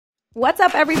What's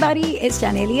up, everybody? It's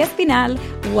Janely Espinal.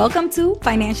 Welcome to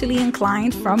Financially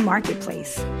Inclined from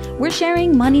Marketplace. We're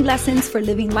sharing money lessons for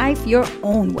living life your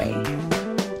own way.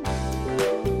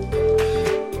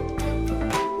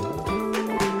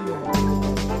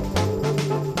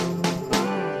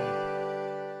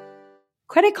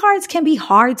 Credit cards can be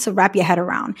hard to wrap your head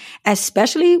around,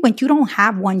 especially when you don't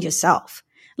have one yourself.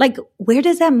 Like, where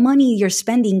does that money you're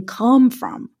spending come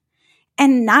from?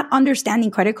 And not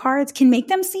understanding credit cards can make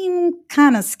them seem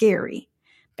kind of scary.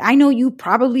 I know you've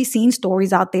probably seen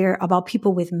stories out there about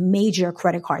people with major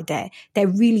credit card debt that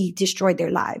really destroyed their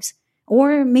lives.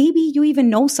 Or maybe you even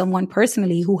know someone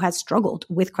personally who has struggled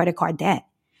with credit card debt.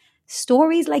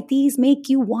 Stories like these make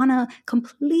you want to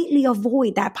completely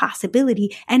avoid that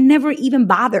possibility and never even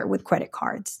bother with credit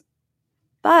cards.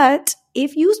 But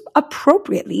if used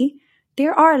appropriately,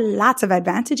 there are lots of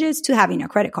advantages to having a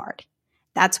credit card.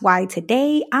 That's why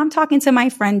today I'm talking to my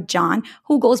friend John,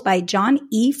 who goes by John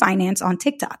E. Finance on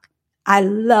TikTok. I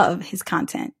love his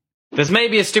content. This may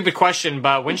be a stupid question,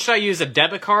 but when should I use a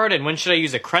debit card and when should I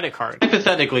use a credit card?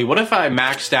 Hypothetically, what if I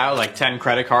maxed out like 10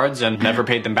 credit cards and never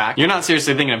paid them back? You're not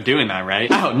seriously thinking of doing that, right?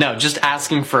 Oh, no, just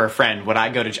asking for a friend. Would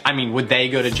they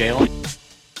go to jail?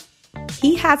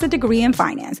 He has a degree in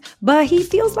finance, but he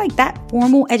feels like that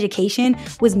formal education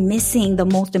was missing the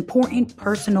most important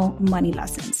personal money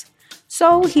lessons.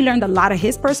 So he learned a lot of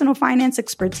his personal finance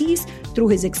expertise through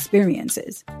his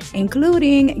experiences,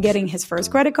 including getting his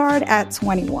first credit card at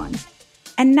 21.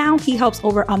 And now he helps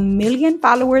over 1 million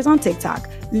followers on TikTok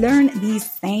learn these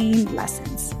same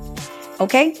lessons.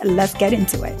 Okay, let's get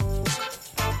into it.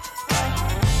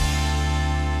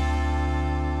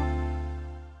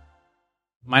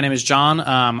 My name is John.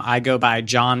 I go by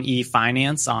John E.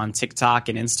 Finance on TikTok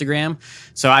and Instagram.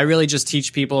 So I really just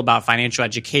teach people about financial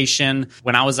education.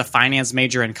 When I was a finance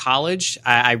major in college,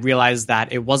 I realized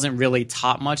that it wasn't really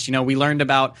taught much. You know, we learned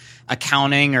about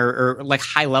accounting or like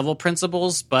high level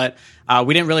principles, but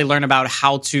we didn't really learn about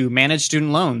how to manage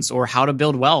student loans or how to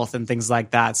build wealth and things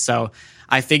like that. So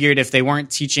I figured if they weren't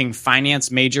teaching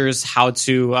finance majors how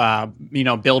to,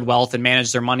 build wealth and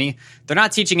manage their money, they're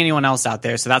not teaching anyone else out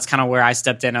there. So that's kind of where I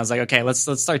stepped in. I was like, okay, let's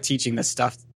start teaching this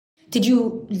stuff. Did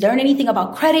you learn anything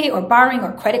about credit or borrowing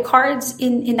or credit cards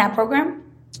in that program?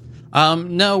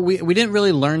 No, we didn't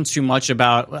really learn too much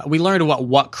about, we learned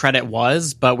what credit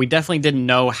was, but we definitely didn't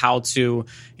know how to,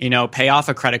 pay off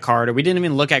a credit card, or we didn't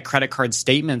even look at credit card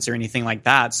statements or anything like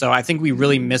that. So I think we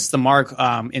really missed the mark,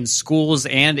 in schools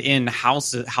and in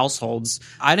households.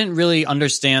 I didn't really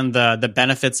understand the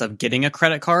benefits of getting a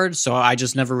credit card. So I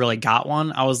just never really got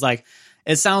one. I was like,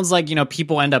 it sounds like,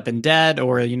 people end up in debt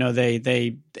or,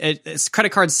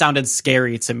 credit cards sounded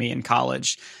scary to me in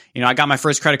college. I got my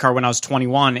first credit card when I was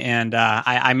 21 and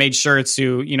I made sure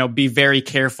to, be very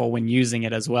careful when using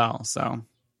it as well. So.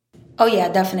 Oh, yeah,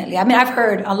 definitely. I mean, I've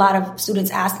heard a lot of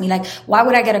students ask me, like, why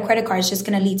would I get a credit card? It's just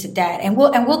going to lead to debt. And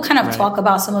we'll kind of talk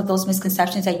about some of those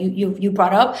misconceptions that you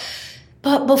brought up.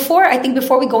 But before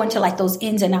we go into like those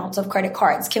ins and outs of credit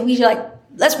cards, can we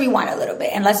let's rewind a little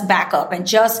bit and let's back up and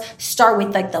just start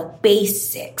with like the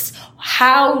basics.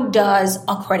 How does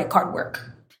a credit card work?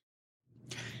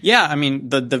 Yeah, I mean,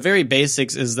 the very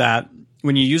basics is that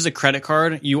when you use a credit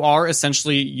card, you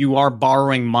are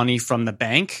borrowing money from the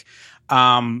bank.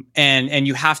 And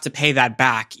you have to pay that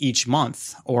back each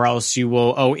month or else you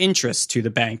will owe interest to the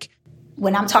bank.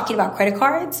 When I'm talking about credit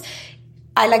cards,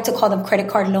 I like to call them credit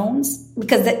card loans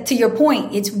because to your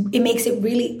point, it makes it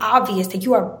really obvious that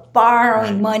you are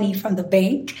borrowing money from the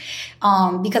bank.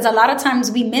 Because a lot of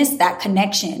times we miss that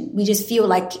connection. We just feel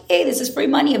like, hey, this is free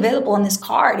money available on this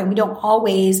card. And we don't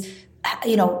always,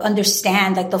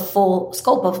 understand like the full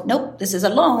scope of, nope, this is a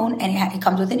loan and it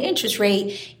comes with an interest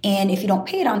rate. And if you don't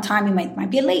pay it on time, it might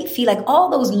be a late fee, like all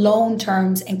those loan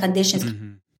terms and conditions.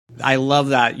 Mm-hmm. I love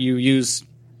that you use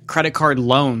credit card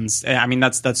loans. I mean,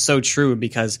 that's so true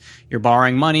because you're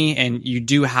borrowing money and you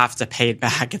do have to pay it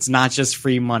back. It's not just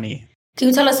free money. Can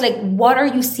you tell us, like, what are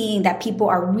you seeing that people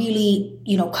are really,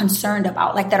 concerned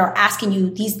about, like that are asking you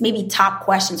these maybe top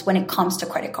questions when it comes to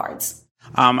credit cards?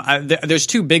 There's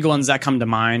two big ones that come to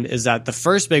mind. Is that the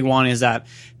first big one is that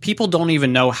people don't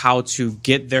even know how to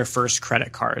get their first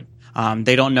credit card.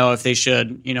 They don't know if they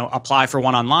should, apply for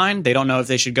one online. They don't know if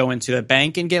they should go into the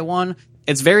bank and get one.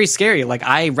 It's very scary. Like,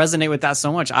 I resonate with that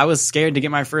so much. I was scared to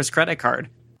get my first credit card.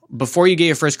 Before you get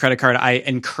your first credit card, I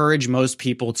encourage most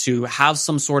people to have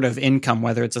some sort of income,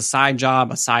 whether it's a side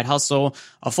job, a side hustle,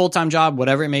 a full-time job,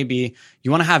 whatever it may be.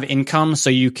 You want to have income so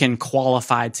you can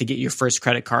qualify to get your first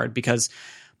credit card because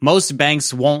most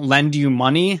banks won't lend you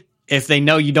money if they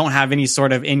know you don't have any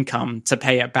sort of income to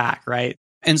pay it back, right?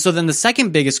 And so then the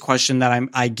second biggest question that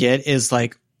I get is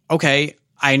like, okay,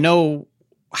 I know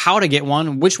how to get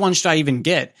one. Which one should I even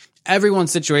get?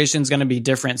 Everyone's situation is going to be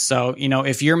different. So,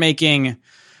 if you're making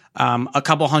a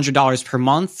couple $100s per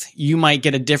month, you might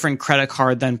get a different credit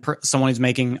card than someone who's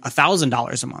making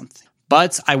 $1,000 a month.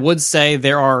 But I would say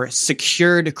there are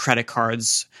secured credit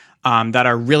cards that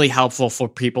are really helpful for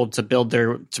people to build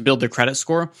their credit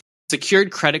score.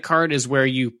 Secured credit card is where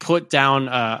you put down,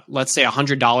 let's say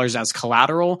 $100 as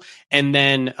collateral, and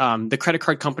then the credit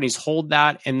card companies hold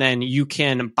that, and then you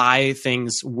can buy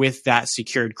things with that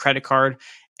secured credit card.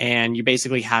 And you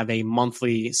basically have a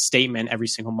monthly statement every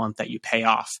single month that you pay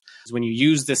off. When you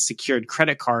use this secured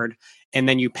credit card and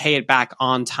then you pay it back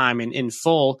on time and in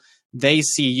full, they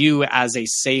see you as a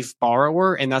safe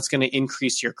borrower, and that's going to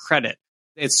increase your credit.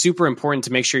 It's super important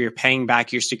to make sure you're paying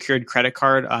back your secured credit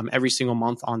card every single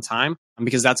month on time,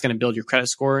 because that's going to build your credit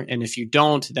score. And if you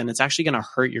don't, then it's actually going to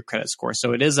hurt your credit score.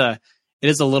 So it is a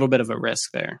little bit of a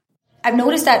risk there. I've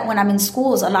noticed that when I'm in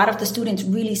schools, a lot of the students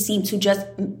really seem to just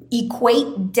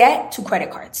equate debt to credit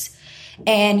cards.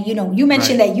 And, you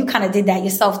mentioned that you kind of did that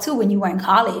yourself too when you were in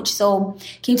college. So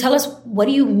can you tell us, what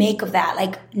do you make of that?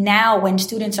 Like now when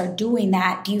students are doing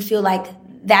that, do you feel like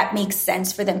that makes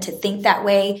sense for them to think that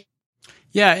way?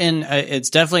 Yeah, and it's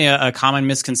definitely a common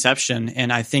misconception,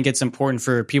 and I think it's important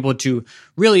for people to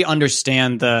really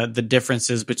understand the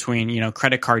differences between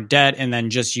credit card debt and then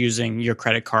just using your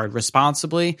credit card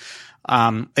responsibly.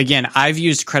 Again, I've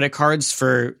used credit cards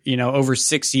for over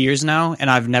 6 years now, and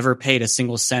I've never paid a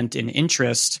single cent in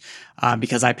interest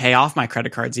because I pay off my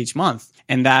credit cards each month,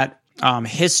 and that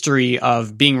history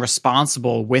of being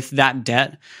responsible with that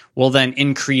debt will then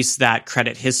increase that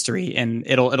credit history, and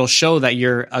it'll show that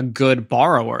you're a good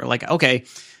borrower. Like, okay,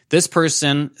 this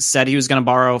person said he was going to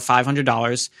borrow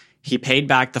 $500. He paid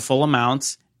back the full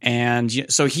amount, and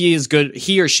so he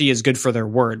or she is good for their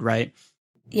word, right?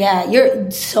 Yeah,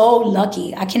 you're so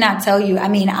lucky. I cannot tell you. I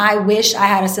mean, I wish I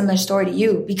had a similar story to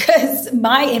you, because in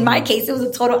my case, it was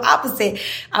a total opposite.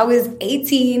 I was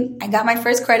 18. I got my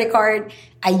first credit card.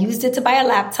 I used it to buy a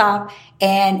laptop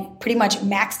and pretty much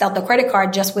maxed out the credit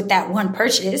card just with that one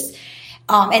purchase.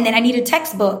 And then I needed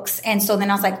textbooks. And so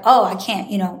then I was like, oh, I can't,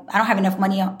 I don't have enough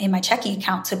money in my checking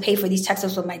account to pay for these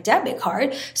textbooks with my debit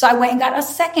card. So I went and got a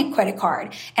second credit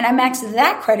card, and I maxed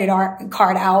that credit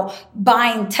card out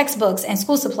buying textbooks and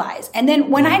school supplies. And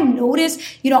then when I noticed,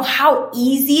 how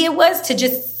easy it was to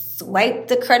just swipe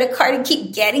the credit card and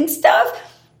keep getting stuff,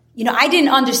 I didn't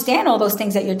understand all those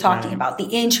things that you're talking about, the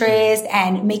interest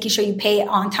and making sure you pay it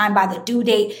on time by the due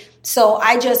date. So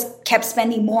I just kept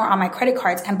spending more on my credit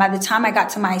cards. And by the time I got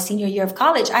to my senior year of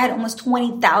college, I had almost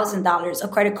 $20,000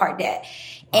 of credit card debt.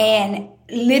 And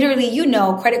literally,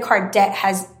 credit card debt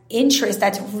has interest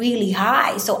that's really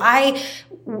high. So I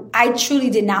truly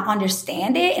did not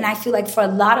understand it. And I feel like for a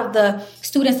lot of the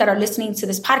students that are listening to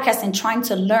this podcast and trying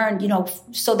to learn,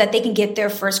 so that they can get their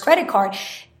first credit card,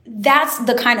 that's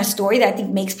the kind of story that I think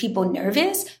makes people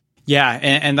nervous. Yeah,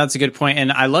 and that's a good point.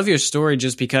 And I love your story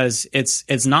just because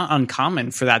it's not uncommon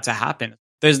for that to happen.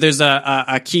 There's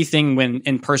a key thing when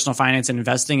in personal finance and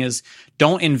investing is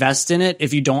don't invest in it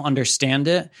if you don't understand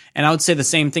it. And I would say the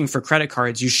same thing for credit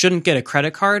cards. You shouldn't get a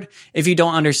credit card if you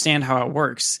don't understand how it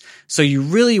works. So you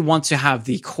really want to have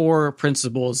the core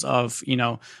principles of,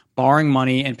 borrowing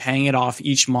money and paying it off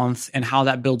each month and how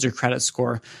that builds your credit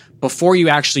score before you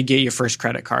actually get your first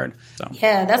credit card. So.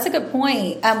 Yeah, that's a good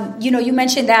point. You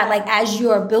mentioned that like as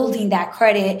you're building that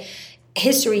credit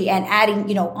history and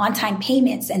adding, on-time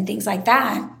payments and things like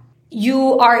that,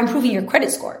 you are improving your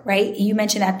credit score, right? You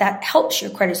mentioned that helps your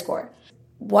credit score.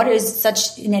 What is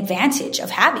such an advantage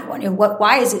of having one? And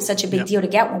why is it such a big deal to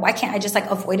get one? Why can't I just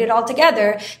avoid it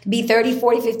altogether, be 30,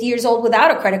 40, 50 years old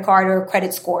without a credit card or a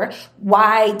credit score?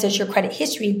 Why does your credit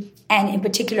history and in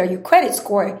particular your credit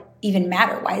score even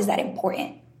matter? Why is that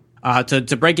important?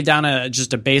 To break it down at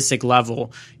just a basic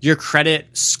level, your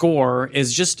credit score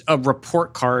is just a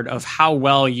report card of how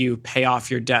well you pay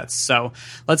off your debts. So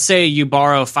let's say you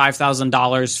borrow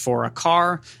 $5,000 for a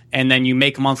car, and then you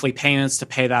make monthly payments to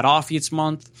pay that off each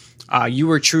month. You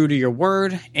were true to your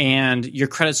word, and your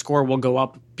credit score will go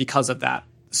up because of that.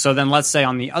 So then let's say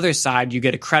on the other side, you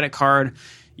get a credit card.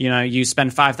 You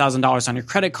spend $5,000 on your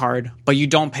credit card, but you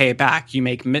don't pay it back.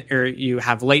 You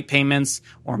have late payments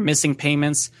or missing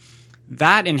payments.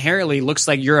 That inherently looks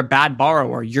like you're a bad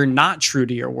borrower. You're not true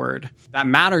to your word. That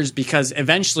matters because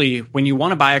eventually when you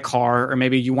want to buy a car or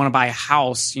maybe you want to buy a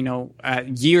house,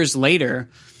 years later,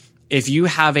 if you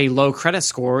have a low credit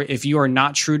score, if you are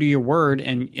not true to your word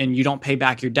and you don't pay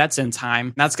back your debts in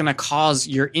time, that's going to cause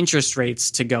your interest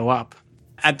rates to go up.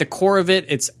 At the core of it,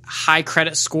 it's high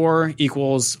credit score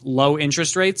equals low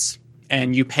interest rates.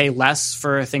 and you pay less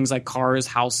for things like cars,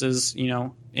 houses,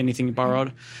 anything you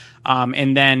borrowed.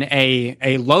 And then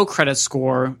a low credit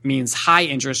score means high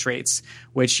interest rates,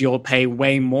 which you'll pay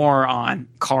way more on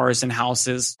cars and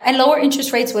houses. And lower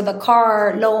interest rates with a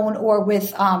car loan or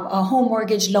with a home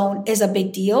mortgage loan is a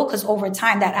big deal because over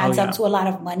time that adds up to a lot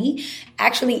of money.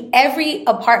 Actually, every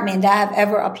apartment that I've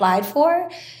ever applied for,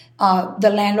 the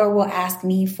landlord will ask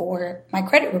me for my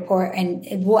credit report and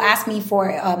it will ask me for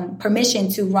permission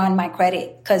to run my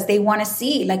credit because they want to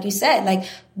see, like you said, like,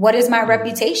 what is my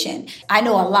reputation? I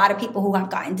know a lot of people who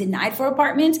have gotten denied for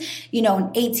apartments,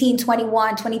 18,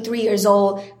 21, 23 years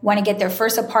old, want to get their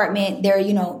first apartment. They're,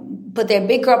 put their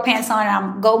big girl pants on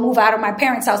and go move out of my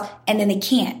parents' house. And then they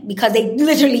can't because they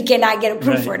literally cannot get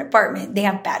approved for an apartment. They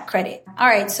have bad credit. All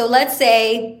right. So let's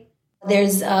say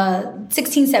there's a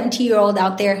 16, 17-year-old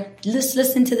out there just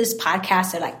listen to this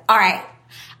podcast. They're like, all right,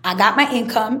 I got my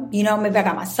income. Maybe I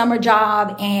got my summer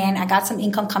job and I got some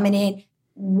income coming in.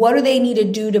 What do they need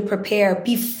to do to prepare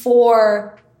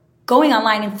before going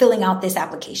online and filling out this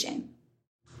application?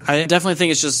 I definitely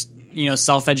think it's just,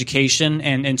 self-education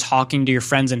and talking to your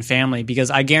friends and family, because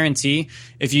I guarantee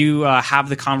if you have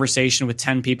the conversation with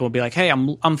 10 people, be like, hey,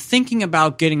 I'm thinking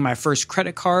about getting my first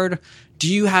credit card.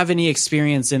 Do you have any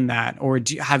experience in that? Or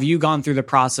have you gone through the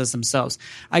process themselves?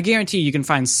 I guarantee you can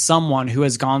find someone who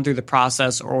has gone through the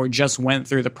process or just went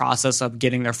through the process of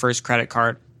getting their first credit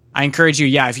card. I encourage you,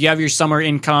 if you have your summer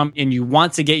income and you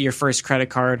want to get your first credit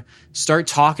card, start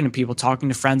talking to people, talking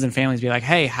to friends and families. Be like,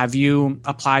 hey, have you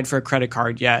applied for a credit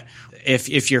card yet?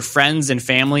 If your friends and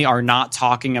family are not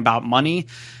talking about money,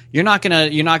 you're not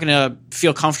gonna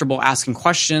feel comfortable asking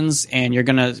questions, and you're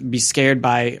gonna be scared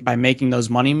by making those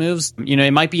money moves.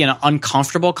 It might be an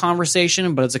uncomfortable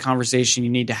conversation, but it's a conversation you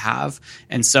need to have.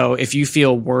 And so, if you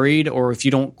feel worried or if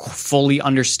you don't fully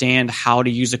understand how to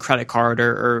use a credit card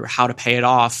or how to pay it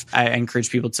off, I encourage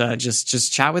people to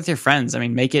just chat with your friends. I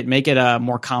mean, make it a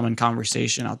more common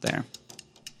conversation out there.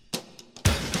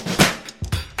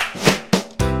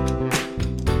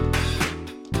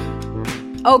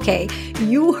 Okay,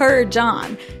 you heard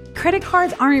John. Credit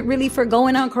cards aren't really for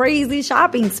going on crazy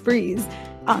shopping sprees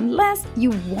unless you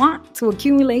want to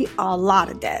accumulate a lot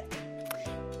of debt.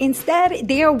 Instead,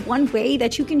 they are one way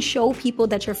that you can show people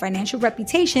that your financial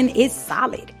reputation is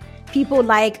solid. People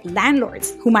like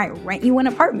landlords who might rent you an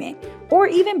apartment, or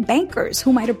even bankers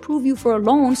who might approve you for a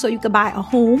loan so you could buy a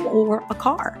home or a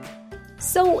car.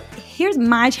 So here's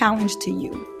my challenge to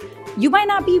you. You might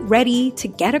not be ready to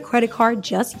get a credit card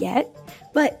just yet,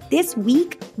 but this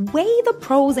week, weigh the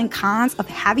pros and cons of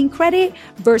having credit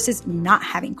versus not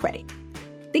having credit.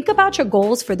 Think about your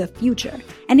goals for the future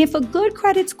and if a good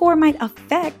credit score might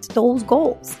affect those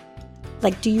goals.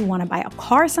 Like, do you want to buy a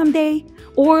car someday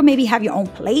or maybe have your own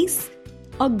place?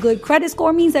 A good credit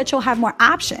score means that you'll have more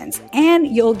options and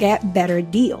you'll get better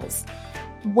deals.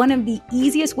 One of the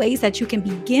easiest ways that you can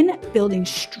begin building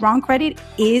strong credit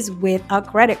is with a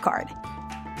credit card.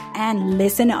 And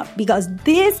listen up, because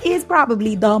this is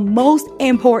probably the most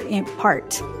important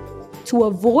part. To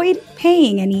avoid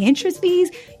paying any interest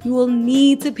fees, you will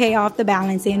need to pay off the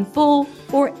balance in full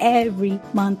for every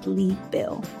monthly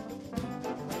bill.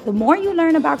 The more you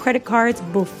learn about credit cards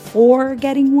before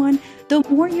getting one, the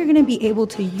more you're going to be able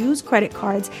to use credit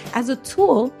cards as a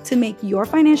tool to make your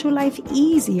financial life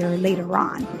easier later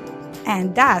on.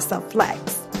 And that's a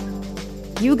flex.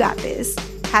 You got this.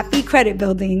 Happy credit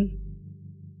building.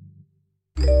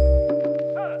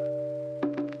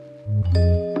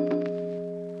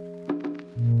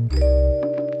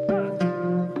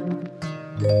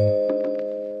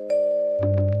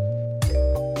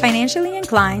 Financially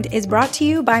Inclined is brought to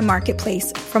you by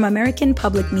Marketplace from American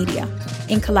Public Media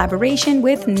in collaboration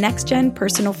with NextGen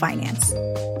Personal Finance.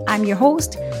 I'm your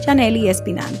host, Janely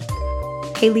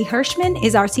Espinal. Haley Hirschman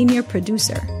is our senior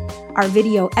producer. Our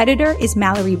video editor is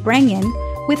Mallory Branyan,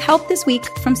 with help this week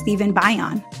from Stephen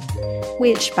Bayon.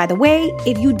 Which, by the way,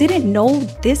 if you didn't know,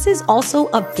 this is also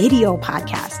a video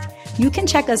podcast. You can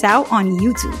check us out on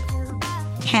YouTube.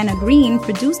 Hannah Green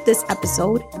produced this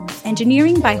episode,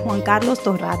 engineering by Juan Carlos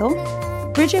Torrado.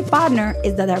 Bridget Bodner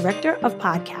is the director of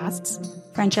podcasts.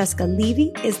 Francesca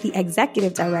Levy is the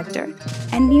executive director.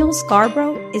 And Neil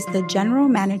Scarborough is the general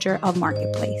manager of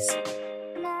Marketplace.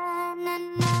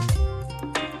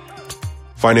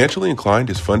 Financially Inclined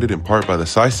is funded in part by the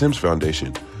Cy Sims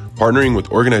Foundation, partnering with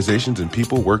organizations and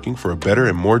people working for a better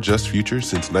and more just future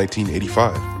since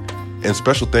 1985. And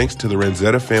special thanks to the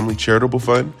Ranzetta Family Charitable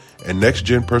Fund and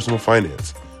NextGen Personal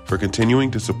Finance for continuing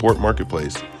to support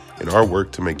Marketplace in our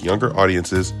work to make younger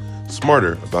audiences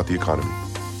smarter about the economy.